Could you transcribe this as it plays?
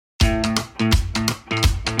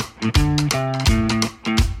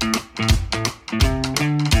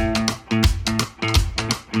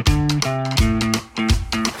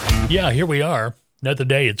Yeah, here we are. Another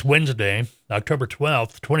day. It's Wednesday, October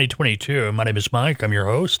 12th, 2022. My name is Mike. I'm your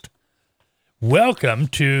host. Welcome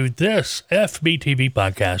to this FBTV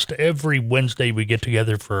podcast. Every Wednesday we get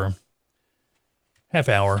together for half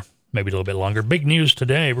hour, maybe a little bit longer. Big news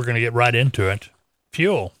today. We're going to get right into it.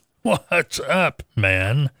 Fuel. What's up,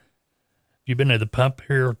 man? You been to the pump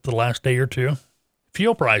here the last day or two?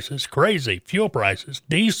 Fuel prices, crazy. Fuel prices.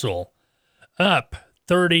 Diesel up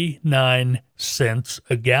 39 cents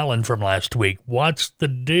a gallon from last week. What's the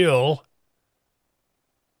deal?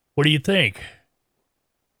 What do you think?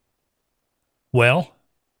 Well,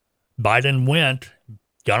 Biden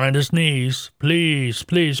got on his knees. Please,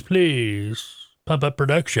 please, please pump up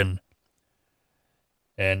production.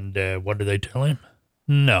 And what did they tell him?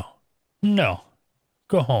 No,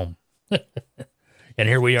 go home. And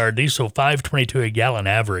here we are, diesel $5.22 a gallon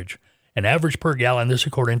average. An average per gallon, this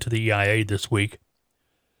according to the EIA this week.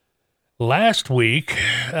 Last week,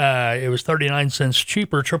 it was 39 cents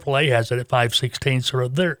cheaper. AAA has it at $5.16, so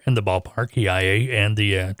they're in the ballpark, EIA and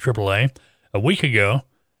the AAA. A week ago,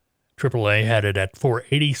 AAA had it at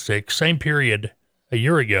 $4.86, same period a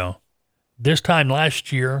year ago. This time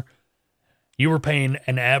last year, you were paying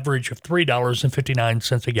an average of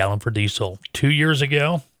 $3.59 a gallon for diesel. 2 years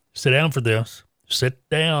ago, sit down for this. Sit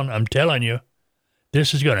down, I'm telling you.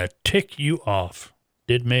 This is going to tick you off.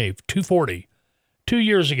 Did me. $2.40. 2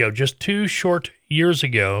 years ago, just 2 short years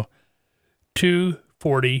ago,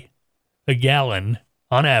 $2.40 a gallon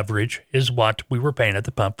on average is what we were paying at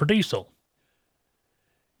the pump for diesel.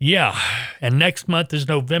 Yeah, and next month is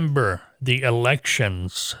November, the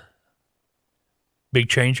elections. Big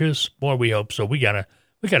changes? Boy, we hope so. We gotta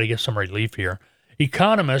get some relief here.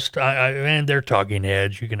 Economists, and they're talking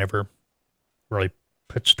heads. You can never really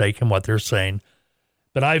put stake in what they're saying.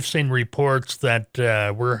 But I've seen reports that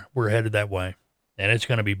we're headed that way, and it's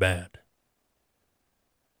going to be bad.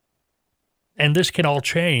 And this can all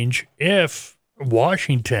change if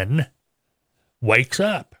Washington wakes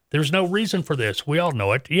up. There's no reason for this. We all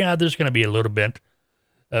know it. Yeah, there's going to be a little bit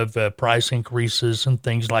of price increases and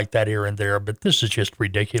things like that here and there, but this is just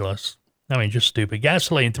ridiculous. I mean, just stupid.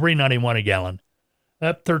 Gasoline, $3.91 a gallon,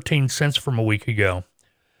 up 13 cents from a week ago.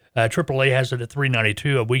 AAA has it at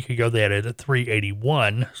 $3.92. A week ago, they had it at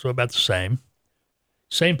 $3.81, so about the same.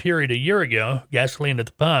 Same period a year ago, gasoline at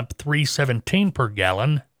the pump, $3.17 per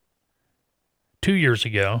gallon. 2 years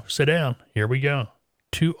ago, sit down, here we go,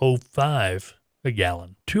 $2.05 a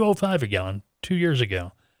gallon. $2.05 a gallon 2 years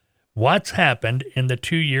ago. What's happened in the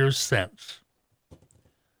 2 years since?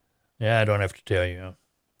 Yeah, I don't have to tell you.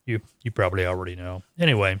 You probably already know.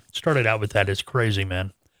 Anyway, started out with that. It's crazy,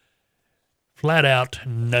 man. Flat out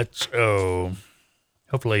nuts. Oh,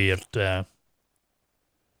 hopefully it'll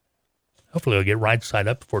get right side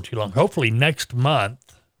up before too long. Hopefully next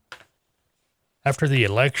month, after the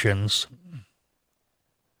elections,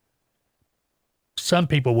 some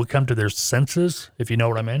people will come to their senses, if you know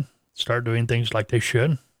what I mean. Start doing things like they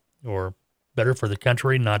should, or better for the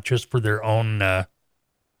country, not just for their own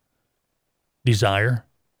desire.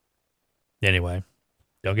 Anyway,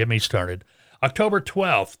 don't get me started. October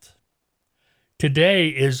 12th. Today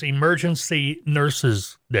is Emergency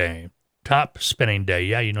Nurses Day. Top spinning day.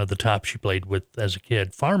 Yeah, you know the tops you played with as a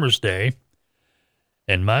kid. Farmer's Day.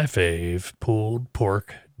 And my fave, pulled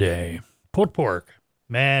pork day. Pulled pork.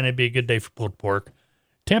 Man, it'd be a good day for pulled pork.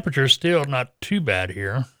 Temperature's still not too bad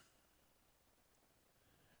here.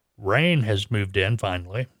 Rain has moved in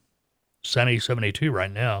finally. Sunny 72 right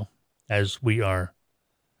now as we are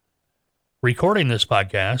recording this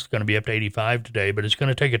podcast. Going to be up to 85 today, but it's going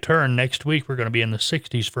to take a turn. Next week, we're going to be in the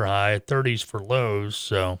 60s for high, 30s for lows,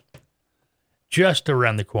 so just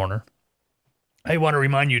around the corner. I want to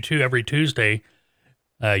remind you, too, every Tuesday,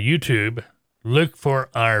 YouTube, look for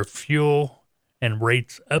our fuel and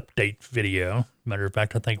rates update video. Matter of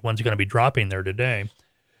fact, I think one's going to be dropping there today.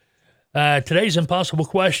 Today's impossible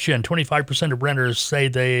question. 25% of renters say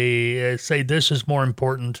say this is more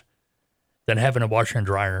important than having a washer and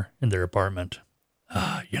dryer in their apartment.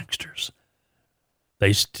 Youngsters.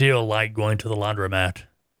 They still like going to the laundromat.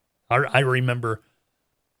 I remember,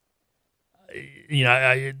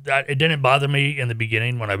 it didn't bother me in the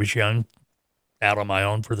beginning when I was young, out on my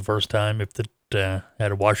own for the first time. If it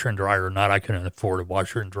had a washer and dryer or not, I couldn't afford a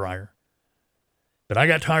washer and dryer. But I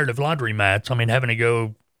got tired of laundromats. I mean, having to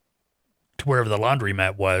go to wherever the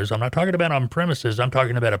laundromat was. I'm not talking about on premises. I'm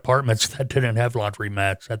talking about apartments that didn't have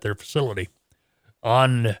laundromats at their facility.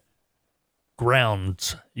 On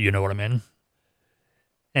grounds, you know what I mean?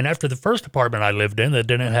 And after the first apartment I lived in that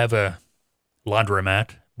didn't have a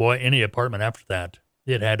laundromat, boy, any apartment after that,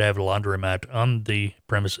 it had to have a laundromat on the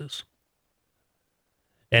premises.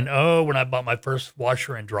 And when I bought my first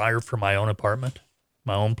washer and dryer for my own apartment,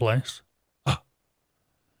 my own place,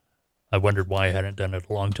 I wondered why I hadn't done it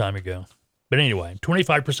a long time ago. But anyway,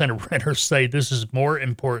 25% of renters say this is more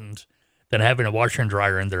important than having a washer and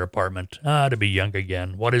dryer in their apartment. To be young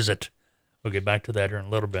again. What is it? We'll get back to that here in a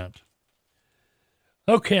little bit.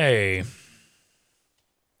 Okay.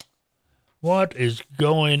 What is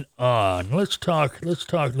going on? Let's talk a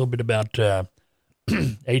little bit about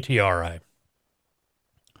ATRI.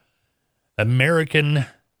 American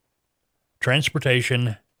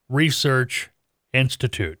Transportation Research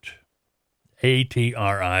Institute.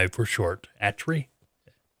 ATRI for short. ATRI?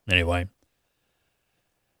 Anyway.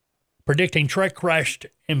 Predicting truck crash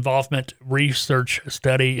involvement research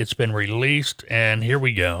study. It's been released, and here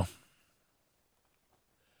we go.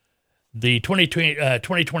 The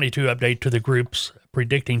 2022 update to the group's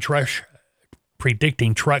Predicting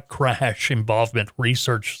Truck Crash Involvement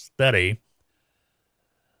Research Study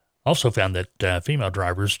also found that female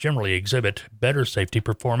drivers generally exhibit better safety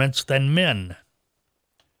performance than men,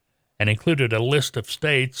 and included a list of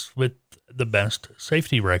states with the best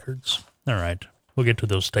safety records. All right, we'll get to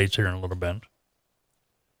those states here in a little bit.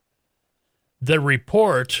 The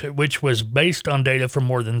report, which was based on data from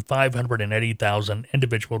more than 580,000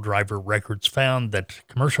 individual driver records, found that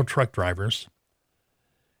commercial truck drivers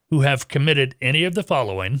who have committed any of the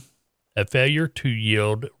following: a failure to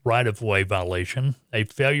yield right-of-way violation, a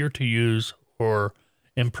failure to use or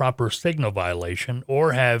improper signal violation,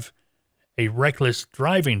 or have a reckless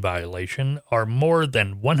driving violation, are more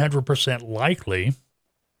than 100% likely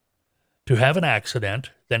to have an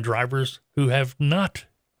accident than drivers who have not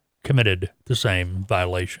committed the same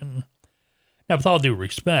violation. Now, with all due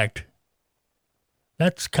respect,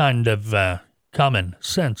 that's kind of common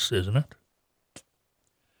sense, isn't it?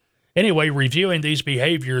 Anyway, reviewing these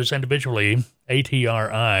behaviors individually,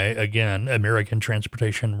 ATRI, again, American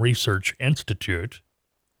Transportation Research Institute,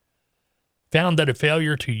 found that a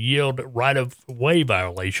failure to yield right-of-way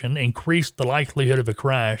violation increased the likelihood of a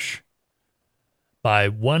crash by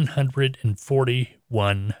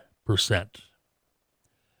 141%.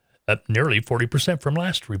 Up nearly 40% from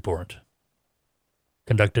last report,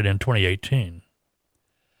 conducted in 2018.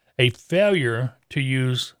 A failure to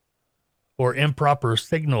use or improper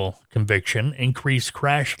signal conviction increased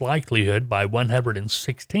crash likelihood by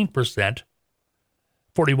 116%,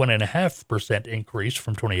 41.5% increase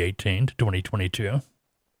from 2018 to 2022.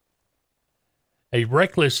 A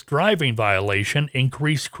reckless driving violation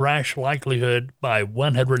increased crash likelihood by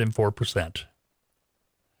 104%.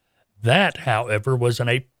 That, however, was an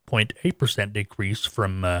 8.8% decrease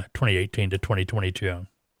from 2018 to 2022.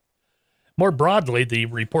 More broadly, the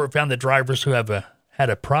report found that drivers who have had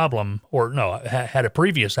a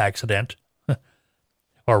previous accident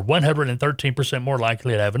are 113% more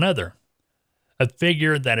likely to have another, a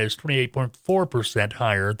figure that is 28.4%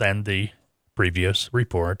 higher than the previous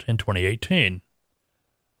report in 2018.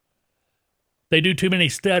 They do too many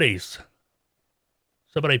studies.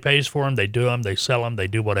 Somebody pays for them, they do them, they sell them, they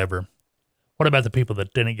do whatever. What about the people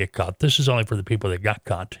that didn't get caught? This is only for the people that got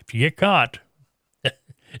caught. If you get caught,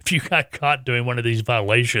 if you got caught doing one of these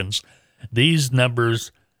violations, these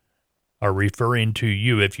numbers are referring to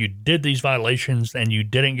you. If you did these violations and you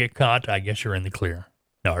didn't get caught, I guess you're in the clear.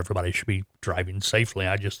 No, everybody should be driving safely.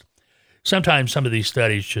 Sometimes some of these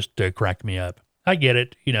studies just crack me up. I get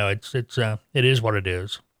it. You know, it is what it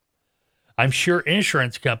is. I'm sure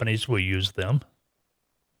insurance companies will use them,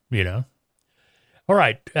 you know. All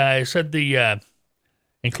right. I said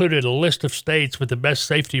included a list of states with the best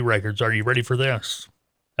safety records. Are you ready for this?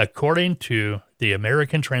 According to the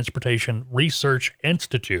American Transportation Research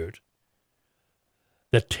Institute,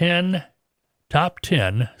 the top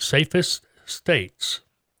 10 safest states: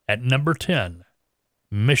 at number 10,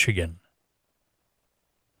 Michigan.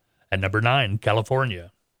 At number 9,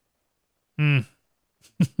 California. Yeah,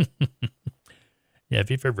 if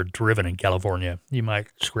you've ever driven in California, you might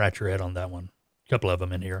scratch your head on that one. A couple of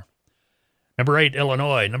them in here. Number 8,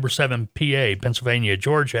 Illinois. Number 7, PA, Pennsylvania,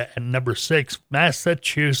 Georgia. And number 6,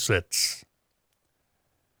 Massachusetts.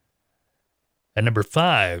 And number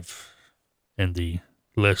 5 in the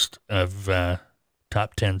list of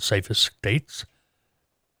top 10 safest states.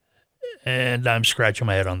 And I'm scratching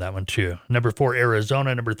my head on that one too. Number 4,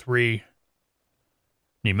 Arizona. Number 3,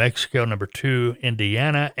 New Mexico. Number 2,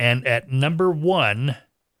 Indiana. And at number 1,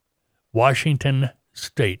 Washington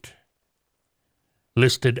State,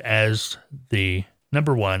 listed as the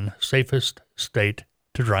number 1 safest state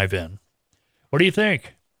to drive in. What do you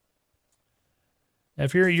think?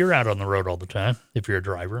 If you're out on the road all the time, if you're a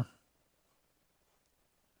driver,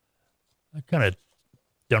 I kind of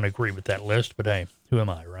don't agree with that list, but hey, who am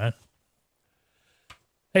I, right?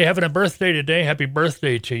 Hey, having a birthday today. Happy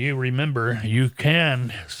birthday to you. Remember, you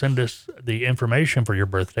can send us the information for your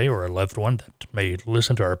birthday or a loved one that may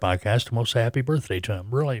listen to our podcast, and we'll say happy birthday to them.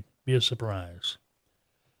 Really be a surprise.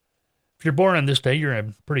 If you're born on this day, you're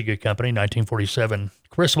in pretty good company. 1947,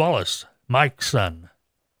 Chris Wallace, Mike's son,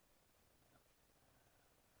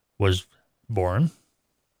 was born.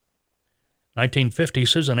 1950,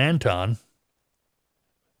 Susan Anton,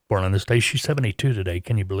 born on this day. She's 72 today.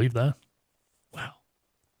 Can you believe that? Wow.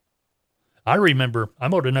 I remember,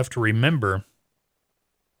 I'm old enough to remember,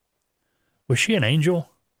 was she an angel?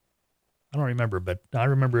 I don't remember, but I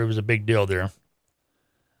remember it was a big deal there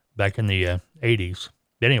back in the 80s.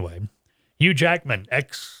 Anyway, Hugh Jackman,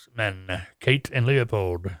 X-Men, Kate and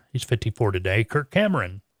Leopold. He's 54 today. Kirk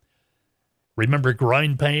Cameron. Remember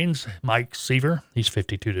Growing Pains? Mike Seaver. He's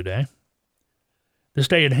 52 today. This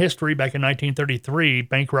day in history, back in 1933,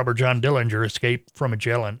 bank robber John Dillinger escaped from a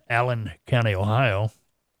jail in Allen County, Ohio.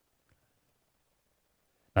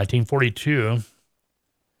 1942,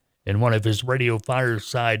 in one of his radio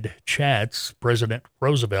fireside chats, President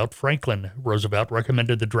Franklin Roosevelt,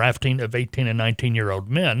 recommended the drafting of 18 and 19-year-old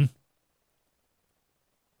men.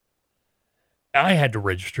 I had to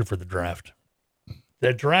register for the draft.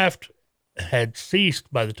 The draft had ceased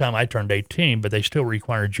by the time I turned 18, but they still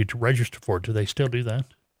required you to register for it. Do they still do that?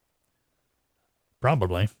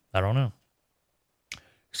 Probably. I don't know.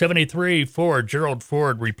 73, Gerald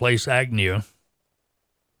Ford replaced Agnew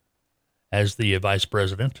as the vice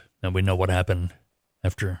president, and we know what happened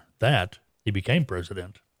after that. He became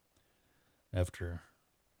president. After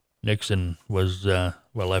Nixon was,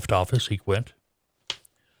 left office, he quit.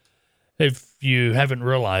 If you haven't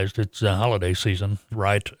realized, it's holiday season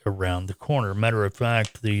right around the corner. Matter of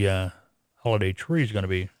fact, the holiday tree is going to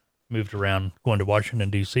be moved around, going to Washington,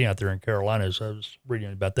 D.C. out there in Carolinas. I was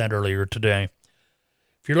reading about that earlier today.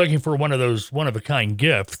 If you're looking for one of those one-of-a-kind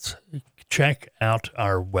gifts, check out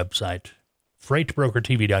our website,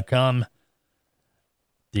 freightbrokertv.com.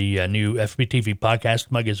 The new FBTV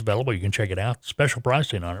podcast mug is available. You can check it out. Special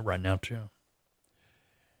pricing on it right now, too.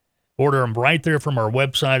 Order them right there from our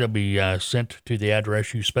website. It'll be sent to the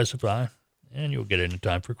address you specify, and you'll get it in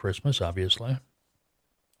time for Christmas, obviously.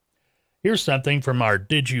 Here's something from our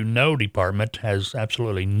Did You Know department. Has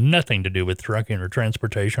absolutely nothing to do with trucking or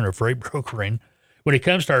transportation or freight brokering. When it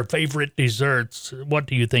comes to our favorite desserts, what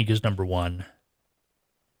do you think is number one?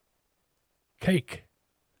 Cake.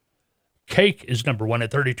 Cake is number one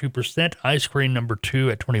at 32%. Ice cream number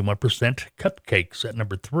two at 21%. Cupcakes at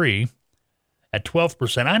number three at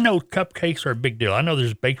 12%. I know cupcakes are a big deal. I know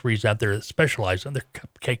there's bakeries out there that specialize in their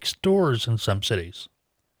cupcake stores in some cities.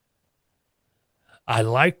 I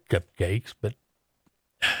like cupcakes, but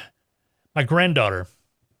my granddaughter,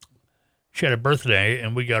 she had a birthday,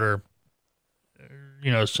 and we got her,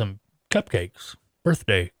 some cupcakes,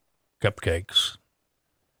 birthday cupcakes.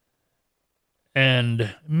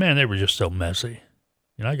 And, man, they were just so messy.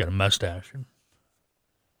 I got a mustache. And,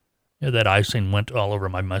 that icing went all over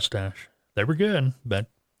my mustache. They were good, but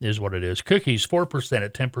it is what it is. Cookies, 4%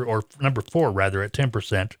 at 10%, or number 4, rather, at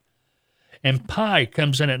 10%. And pie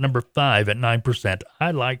comes in at number 5 at 9%.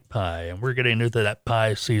 I like pie, and we're getting into that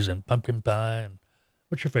pie season. Pumpkin pie. And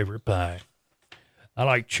what's your favorite pie? I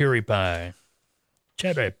like cherry pie.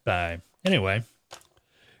 Cherry pie. Anyway,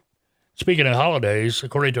 speaking of holidays,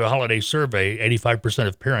 according to a holiday survey, 85%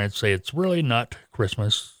 of parents say it's really not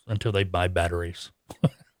Christmas until they buy batteries.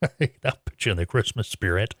 That'll put you in the Christmas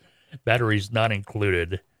spirit. Batteries not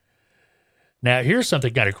included. Now, here's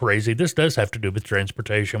something kind of crazy. This does have to do with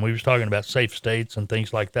transportation. We was talking about safe states and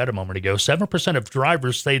things like that a moment ago. 7% of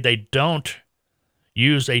drivers say they don't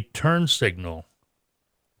use a turn signal.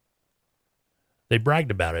 They bragged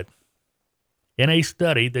about it. In a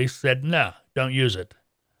study, they said, no, don't use it.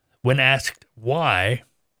 When asked why,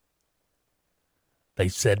 they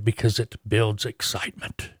said because it builds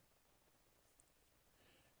excitement.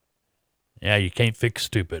 Yeah, you can't fix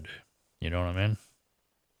stupid. You know what I mean?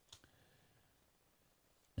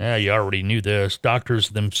 Yeah, you already knew this. Doctors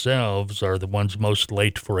themselves are the ones most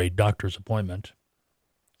late for a doctor's appointment.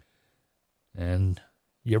 And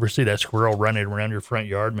you ever see that squirrel running around your front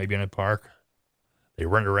yard, maybe in a park? They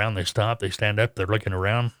run around, they stop, they stand up, they're looking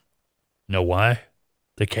around. Know why?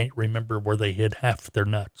 They can't remember where they hid half their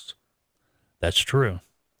nuts. That's true.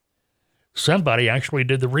 Somebody actually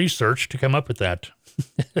did the research to come up with that.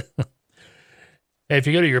 If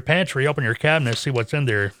you go to your pantry, open your cabinet, see what's in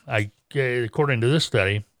there. According to this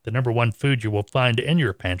study, the number one food you will find in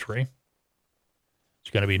your pantry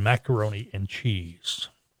is going to be macaroni and cheese.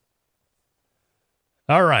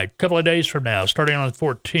 All right, a couple of days from now, starting on the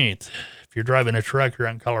 14th, if you're driving a truck, you're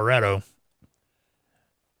out in Colorado,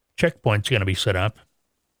 checkpoint's going to be set up.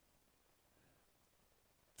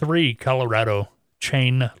 3 Colorado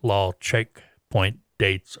chain law checkpoint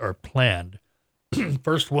dates are planned.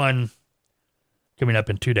 First one coming up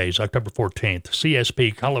in 2 days, October 14th.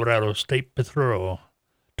 CSP, Colorado State Patrol,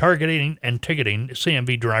 targeting and ticketing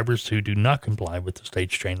CMV drivers who do not comply with the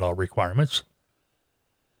state's chain law requirements.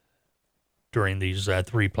 During these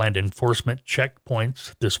 3 planned enforcement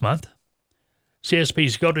checkpoints this month,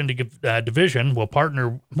 CSP's Golden Division will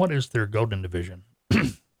partner. What is their Golden Division?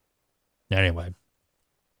 Anyway,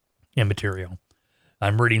 immaterial.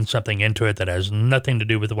 I'm reading something into it that has nothing to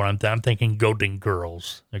do with what I'm thinking Golden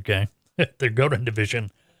Girls, okay? Their Golden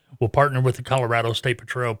Division will partner with the Colorado State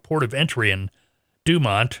Patrol Port of Entry in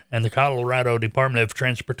Dumont, and the Colorado Department of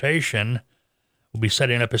Transportation will be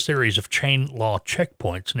setting up a series of chain law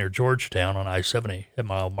checkpoints near Georgetown on I-70 at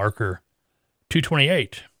mile marker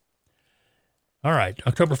 228. All right,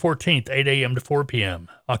 October 14th, 8 a.m. to 4 p.m.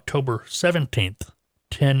 October 17th,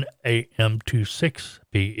 10 a.m. to 6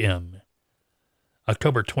 p.m.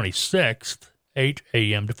 October 26th, 8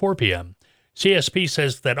 a.m. to 4 p.m. CSP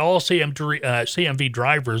says that all CMV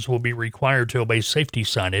drivers will be required to obey safety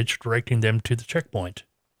signage directing them to the checkpoint.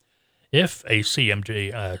 If a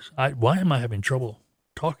CMV, why am I having trouble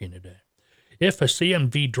talking today? If a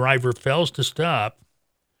CMV driver fails to stop,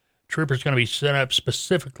 trooper's going to be set up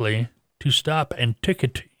specifically to stop and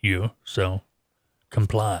ticket you, so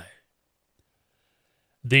comply.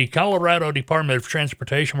 The Colorado Department of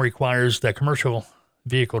Transportation requires that commercial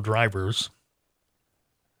vehicle drivers,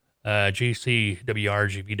 GCWR,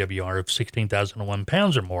 GVWR of 16,001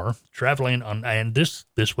 pounds or more, traveling on, and this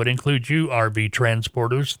would include you, RV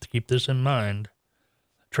transporters, to keep this in mind,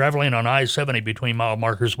 traveling on I-70 between mile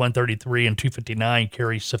markers 133 and 259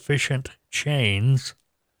 carry sufficient chains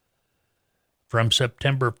from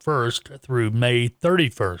September 1st through May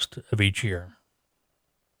 31st of each year.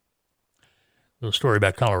 A little story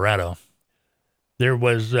about Colorado. There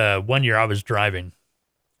was 1 year I was driving.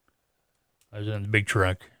 I was in the big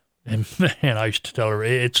truck, and man, I used to tell her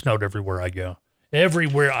it snowed everywhere I go.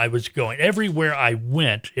 Everywhere I was going, everywhere I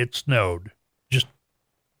went, it snowed. Just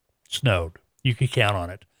snowed. You could count on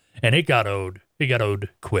it. And it got owed. It got owed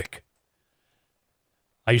quick.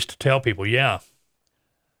 I used to tell people, yeah,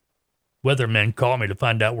 weathermen call me to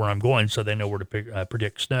find out where I'm going so they know where to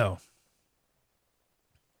predict snow.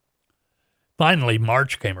 Finally,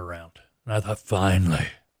 March came around, and I thought,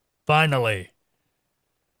 finally,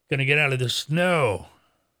 going to get out of the snow.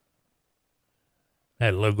 I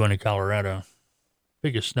had to love going to Colorado.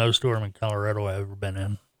 Biggest snowstorm in Colorado I've ever been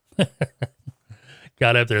in.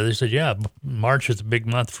 Got up there. They said, yeah, March is a big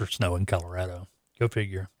month for snow in Colorado. Go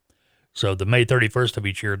figure. So the May 31st of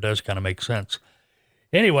each year does kind of make sense.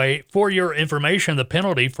 Anyway, for your information, the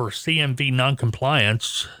penalty for CMV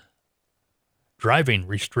noncompliance, driving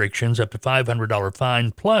restrictions, up to $500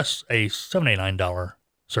 fine plus a $79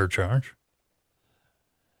 surcharge.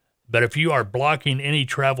 But if you are blocking any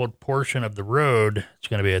traveled portion of the road, it's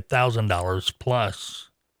going to be $1,000 plus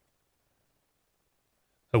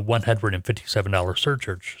a $157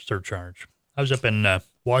 surcharge. I was up in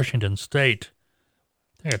Washington State.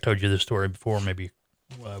 I think I told you this story before, maybe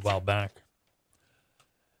a while back.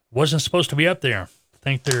 Wasn't supposed to be up there. I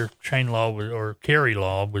think their chain law or carry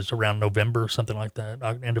law was around November, something like that,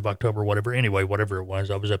 end of October, whatever. Anyway, whatever it was,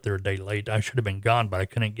 I was up there a day late. I should have been gone, but I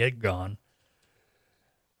couldn't get gone.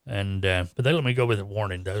 And but they let me go with a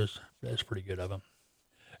warning. That's pretty good of them.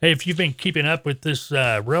 Hey, if you've been keeping up with this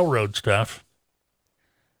railroad stuff,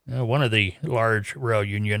 one of the large rail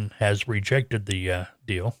union has rejected the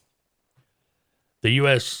deal. The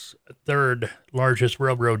U.S. third largest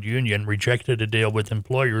railroad union rejected a deal with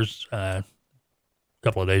employers a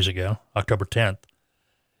couple of days ago, October 10th,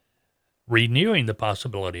 renewing the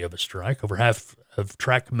possibility of a strike. Over half of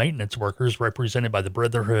track maintenance workers, represented by the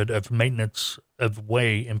Brotherhood of Maintenance of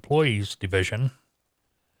Way Employees Division,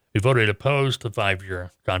 who voted opposed to the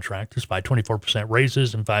 5-year contract despite 24%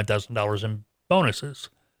 raises and $5,000 in bonuses.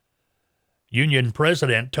 Union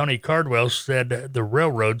President Tony Cardwell said the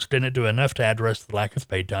railroads didn't do enough to address the lack of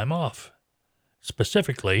paid time off,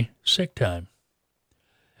 specifically sick time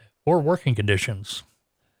or working conditions.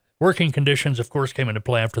 Working conditions, of course, came into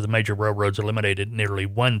play after the major railroads eliminated nearly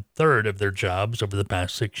 1/3 of their jobs over the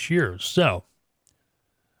past 6 years. So,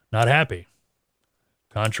 not happy.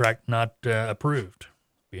 Contract not approved.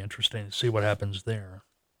 Be interesting to see what happens there.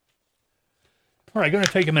 All right, going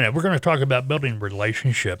to take a minute. We're going to talk about building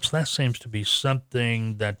relationships. That seems to be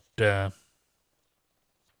something that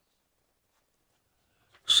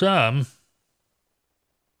some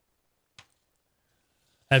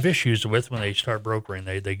have issues with when they start brokering.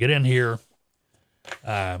 They get in here,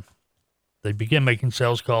 They begin making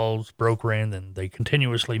sales calls, brokering, and they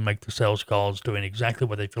continuously make the sales calls, doing exactly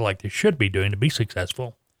what they feel like they should be doing to be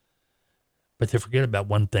successful. But they forget about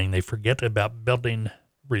one thing. They forget about building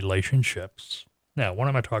relationships. Now, what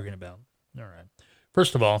am I talking about? All right.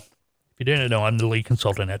 First of all, if you didn't know, I'm the lead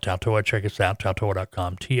consultant at Taltoa. Check us out,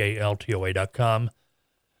 taltoa.com, TALTOA.com.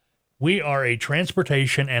 We are a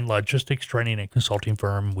transportation and logistics training and consulting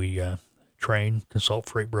firm. We train, consult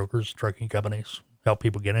freight brokers, trucking companies, help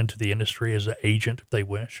people get into the industry as an agent if they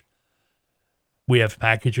wish. We have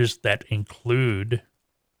packages that include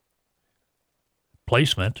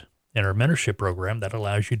placement in our mentorship program that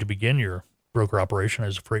allows you to begin your broker operation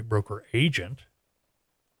as a freight broker agent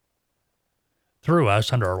through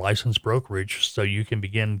us under our licensed brokerage so you can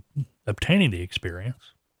begin obtaining the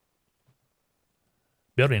experience,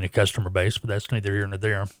 building a customer base, but that's neither here nor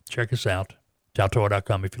there. Check us out.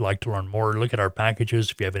 Taltoa.com if you'd like to learn more. Look at our packages.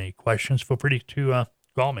 If you have any questions, feel free to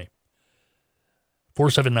call me.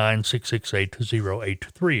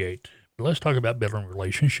 479-668-0838. But let's talk about building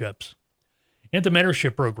relationships. In the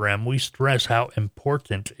mentorship program, we stress how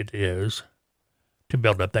important it is to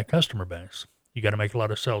build up that customer base. You got to make a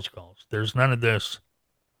lot of sales calls. There's none of this,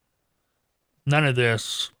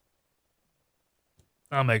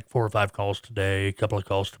 I'll make 4 or 5 calls today, a couple of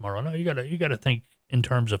calls tomorrow. No, you got to think in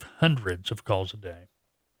terms of hundreds of calls a day.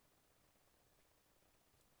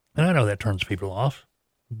 And I know that turns people off,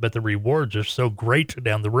 but the rewards are so great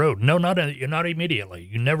down the road. No, not immediately.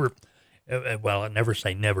 You never, I never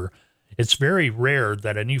say never. It's very rare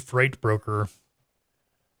that a new freight broker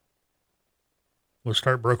will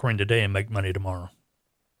start brokering today and make money tomorrow.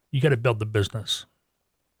 You got to build the business.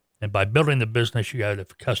 And by building the business, you got to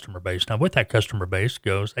have a customer base. Now, with that customer base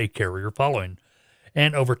goes a carrier following.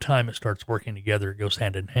 And over time, it starts working together. It goes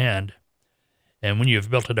hand in hand. And when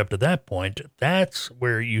you've built it up to that point, that's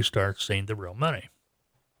where you start seeing the real money.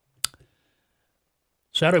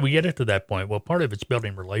 So how do we get it to that point? Well, part of it's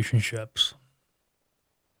building relationships,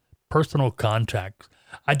 personal contacts.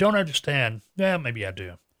 I don't understand. Yeah, maybe I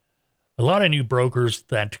do. A lot of new brokers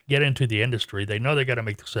that get into the industry, they know they got to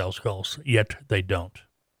make the sales calls, yet they don't.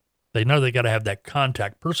 They know they got to have that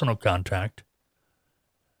contact, personal contact,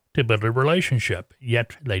 to build a relationship,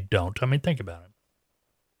 yet they don't. I mean, think about it.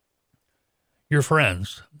 Your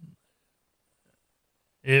friends,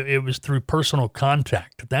 it was through personal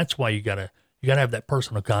contact. That's why you gotta have that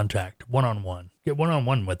personal contact, one-on-one. Get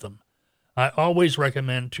one-on-one with them. I always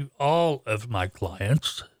recommend to all of my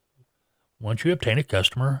clients, once you obtain a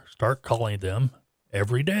customer, start calling them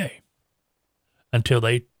every day until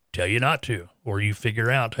they tell you not to, or you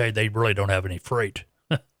figure out, hey, they really don't have any freight,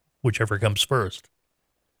 whichever comes first.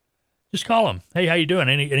 Just call them. Hey, how you doing?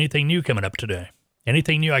 Anything new coming up today?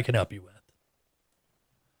 Anything new I can help you with?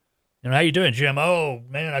 And how you doing, Jim? Oh,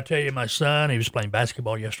 man, I tell you, my son, he was playing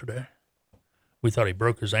basketball yesterday. We thought he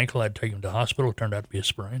broke his ankle. I had to take him to the hospital. It turned out to be a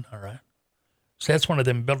sprain. All right. So that's one of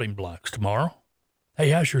them building blocks. Tomorrow, hey,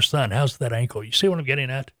 how's your son? How's that ankle? You see what I'm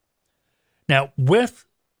getting at? Now, with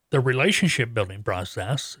the relationship building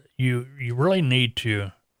process, you really need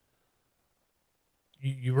to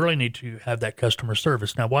have that customer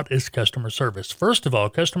service. Now, what is customer service? First of all,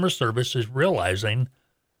 customer service is realizing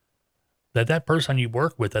that person you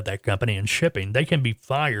work with at that company in shipping, they can be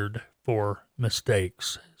fired for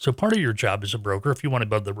mistakes. So part of your job as a broker, if you want to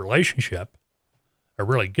build the relationship, a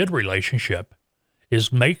really good relationship,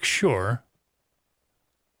 is make sure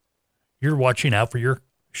you're watching out for your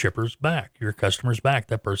shipper's back, your customer's back,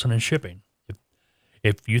 that person in shipping.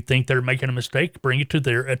 If you think they're making a mistake, bring it to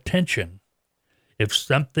their attention. If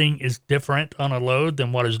something is different on a load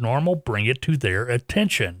than what is normal, bring it to their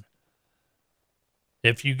attention.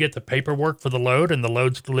 If you get the paperwork for the load and the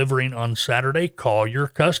load's delivering on Saturday, call your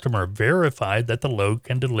customer. Verify that the load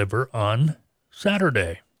can deliver on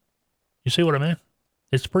Saturday. You see what I mean?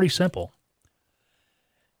 It's pretty simple.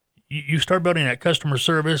 You start building that customer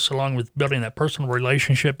service along with building that personal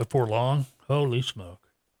relationship before long, holy smoke,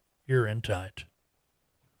 you're in tight.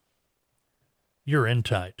 You're in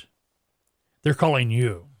tight. They're calling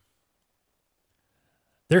you.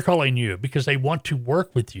 They're calling you because they want to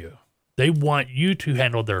work with you. They want you to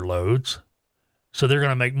handle their loads, so they're going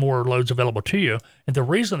to make more loads available to you. And the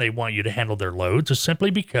reason they want you to handle their loads is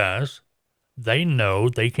simply because they know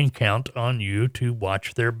they can count on you to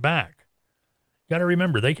watch their back. You got to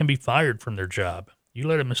remember, they can be fired from their job. You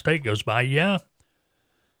let a mistake goes by, yeah.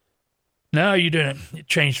 No, you didn't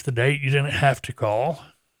change the date. You didn't have to call.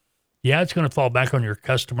 Yeah, it's going to fall back on your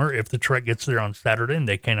customer if the truck gets there on Saturday and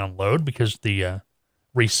they can't unload because the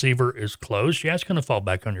receiver is closed. Yeah, it's going to fall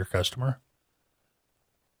back on your customer.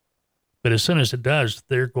 But as soon as it does,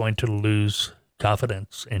 they're going to lose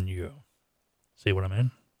confidence in you. See what I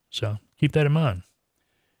mean? So Keep that in mind.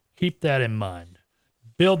 Keep that in mind.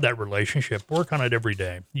 Build that relationship. Work on it every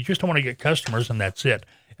day. You just don't want to get customers, and that's it.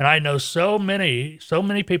 And I know so many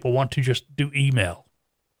people want to just do email.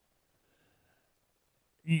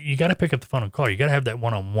 You got to pick up the phone and call. You got to have that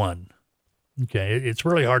one-on-one. Okay, it's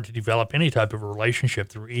really hard to develop any type of a relationship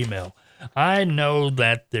through email. I know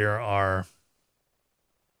that there are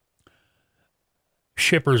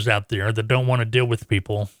shippers out there that don't want to deal with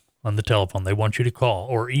people on the telephone. They want you to call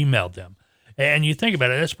or email them. And you think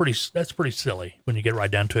about it, that's pretty silly when you get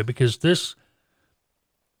right down to it, because this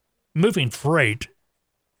moving freight,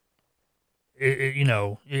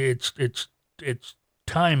 it's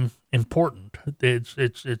time important.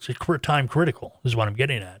 It's time critical is what I'm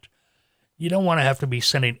getting at. You don't want to have to be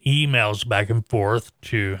sending emails back and forth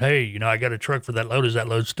to, hey, I got a truck for that load. Is that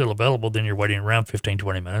load still available? Then you're waiting around 15,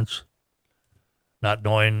 20 minutes, not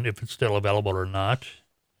knowing if it's still available or not,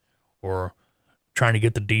 or trying to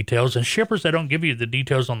get the details. And shippers, they don't give you the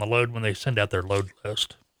details on the load when they send out their load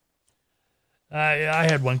list. I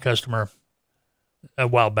had one customer a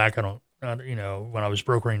while back, when I was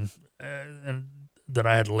brokering, and that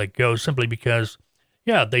I had to let go simply because,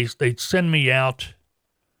 they'd send me out.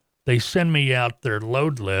 They send me out their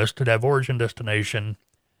load list to have origin, destination,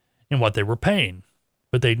 and what they were paying,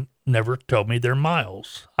 but they never told me their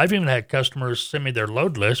miles. I've even had customers send me their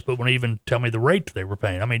load list, but wouldn't even tell me the rate they were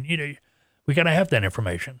paying. I mean, we got to have that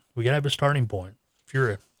information. We got to have a starting point. If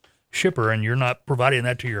you're a shipper and you're not providing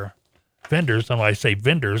that to your vendors, and when I say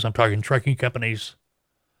vendors, I'm talking trucking companies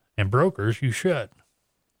and brokers, you should.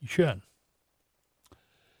 You should.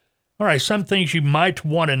 All right, some things you might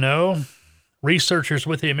want to know. Researchers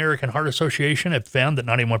with the American Heart Association have found that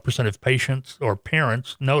 91% of patients or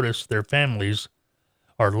parents notice their families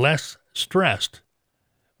are less stressed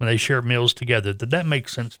when they share meals together. Did that make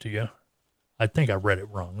sense to you? I think I read it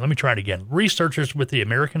wrong. Let me try it again. Researchers with the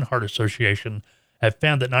American Heart Association have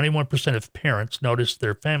found that 91% of parents notice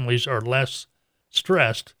their families are less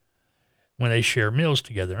stressed when they share meals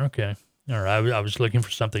together. Okay. All right. I was looking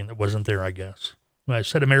for something that wasn't there, I guess. When I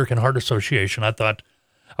said American Heart Association, I thought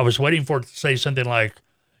I was waiting for it to say something like,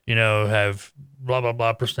 have blah, blah,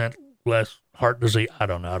 blah percent less heart disease. I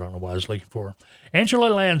don't know what I was looking for. Angela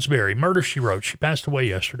Lansbury, Murder, She Wrote. She passed away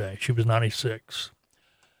yesterday. She was 96.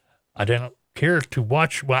 I didn't care to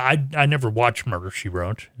watch. Well, I never watched Murder, She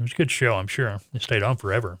Wrote. It was a good show, I'm sure. It stayed on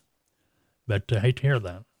forever. But I hate to hear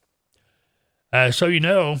that. So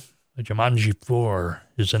Jumanji 4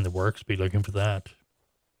 is in the works. Be looking for that.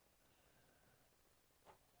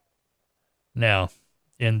 Now,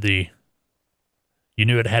 in the you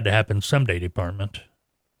knew it had to happen someday department,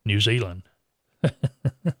 New Zealand.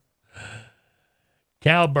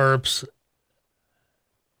 Cow burps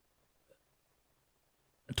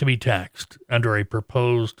to be taxed under a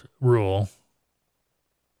proposed rule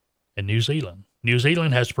in New Zealand. New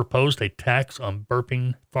Zealand has proposed a tax on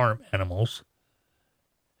burping farm animals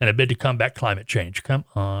in a bid to combat climate change. Come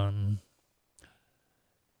on.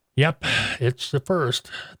 Yep, it's the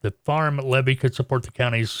first. The farm levy could support the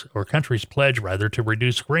country's pledge, to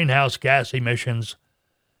reduce greenhouse gas emissions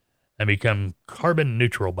and become carbon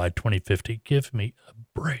neutral by 2050. Give me a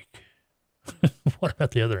break. What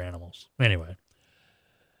about the other animals? Anyway,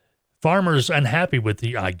 farmers unhappy with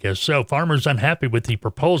the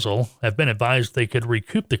proposal have been advised they could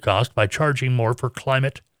recoup the cost by charging more for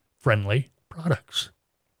climate-friendly products.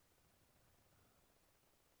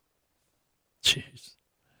 Jeez.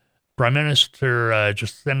 Prime Minister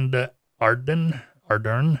Jacinda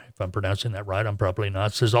Ardern, if I'm pronouncing that right, I'm probably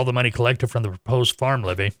not, says all the money collected from the proposed farm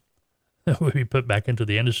levy will be put back into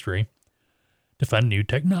the industry to fund new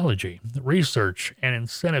technology, research, and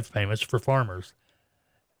incentive payments for farmers.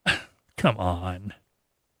 Come on.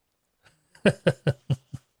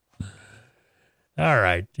 All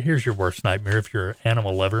right, here's your worst nightmare if you're an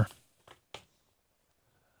animal lover.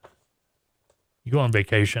 You go on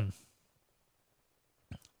vacation.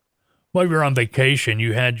 While you were on vacation,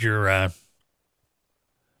 you had your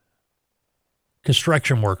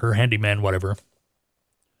construction worker, handyman, whatever,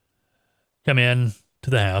 come in to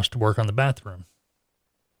the house to work on the bathroom.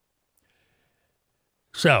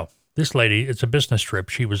 So this lady, it's a business trip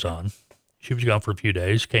she was on. She was gone for a few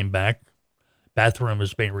days, came back. Bathroom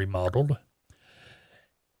was being remodeled.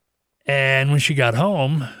 And when she got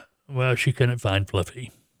home, well, she couldn't find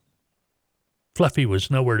Fluffy. Fluffy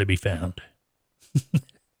was nowhere to be found.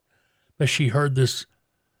 But she heard this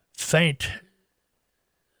faint,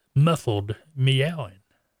 muffled meowing.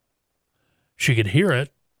 She could hear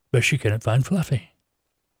it, but she couldn't find Fluffy.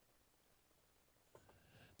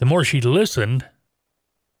 The more she listened,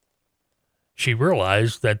 she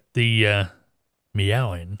realized that the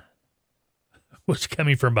meowing was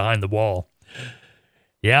coming from behind the wall.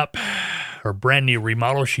 Yep, her brand new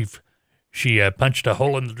remodel, she punched a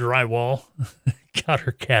hole in the drywall, got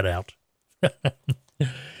her cat out.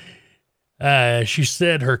 She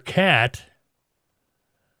said her cat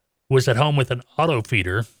was at home with an auto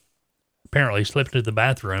feeder, apparently slipped into the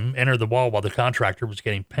bathroom, entered the wall while the contractor was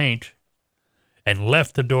getting paint, and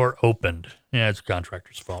left the door opened. Yeah, it's the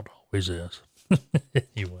contractor's fault. Always is.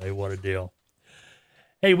 Anyway, what a deal.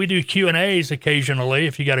 Hey, we do Q&As occasionally.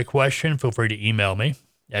 If you got a question, feel free to email me,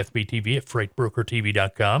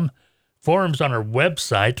 fbtv@freightbrokertv.com. Forums on our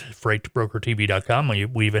website,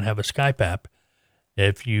 freightbrokertv.com. We even have a Skype app.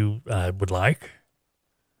 If you would like,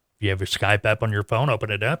 if you have a Skype app on your phone, open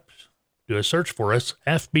it up, do a search for us,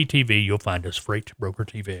 FBTV. You'll find us, Freight Broker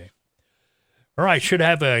TV. All right, should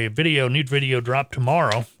have a new video drop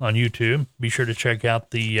tomorrow on YouTube. Be sure to check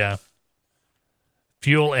out the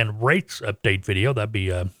fuel and rates update video. That'll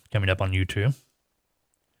be coming up on YouTube.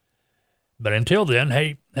 But until then,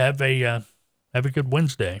 hey, have a good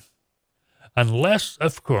Wednesday. Unless,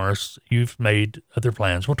 of course, you've made other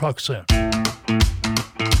plans. We'll talk soon.